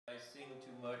sing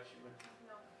too much.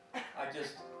 I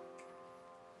just,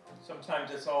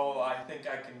 sometimes that's all I think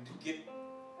I can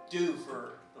do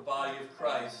for the body of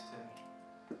Christ.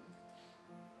 And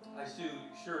I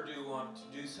sure do want to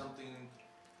do something.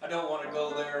 I don't want to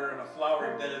go there in a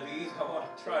flowery bed of ease. I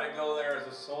want to try to go there as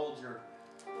a soldier.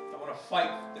 I want to fight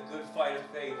the good fight of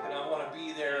faith. And I want to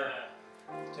be there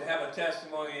to have a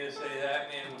testimony to say that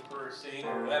man would sing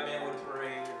or that man would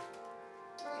pray.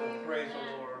 So praise the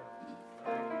Lord.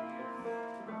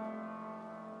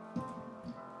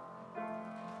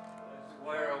 That's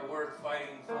where worth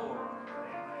fighting for.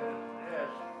 Yes.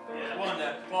 The one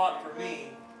that fought for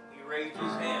me, he raised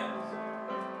his hands.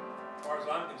 As far as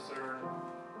I'm concerned,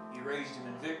 he raised him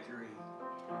in victory.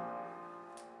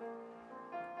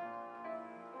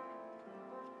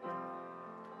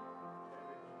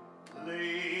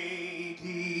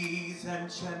 Ladies and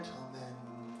gentlemen,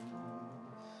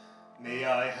 may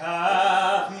I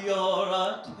have your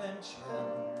attention?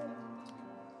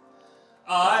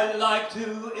 I'd like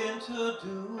to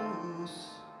introduce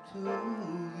to you,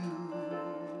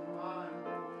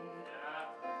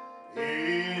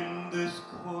 in this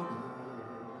corner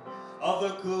of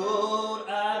the good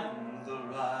and the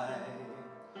right,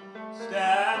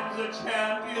 stands a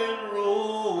champion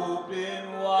robed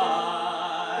in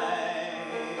white.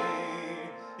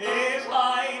 His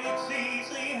height exceeds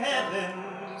the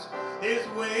heavens, his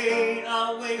weight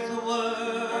outweighs the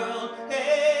world,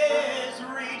 his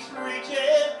reach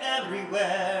reaches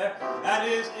everywhere, and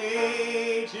his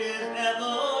age is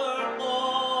evermore.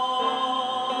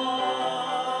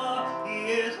 He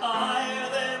is higher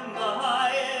than the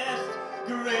highest,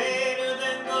 greater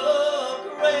than the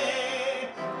great.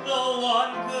 No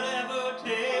one could ever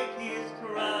take his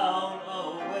crown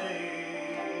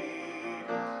away.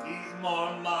 He's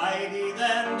more mighty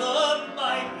than the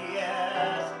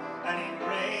mightiest, and he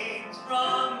reigns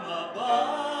from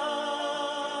above.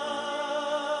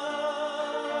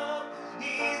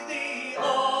 He's the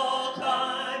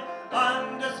all-time,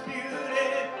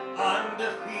 undisputed,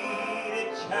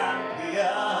 undefeated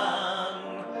champion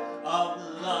of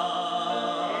love.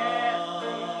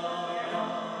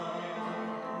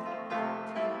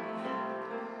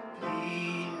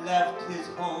 He left his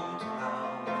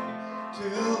hometown to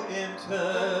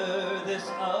enter this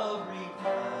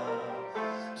arena,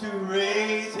 to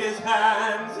raise his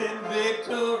hands in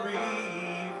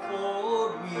victory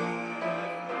for me.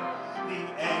 The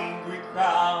angry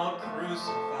crowd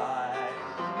crucified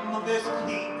this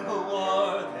king who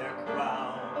wore their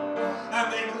crown, and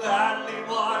they gladly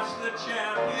watched the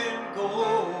champion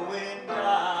going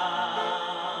down.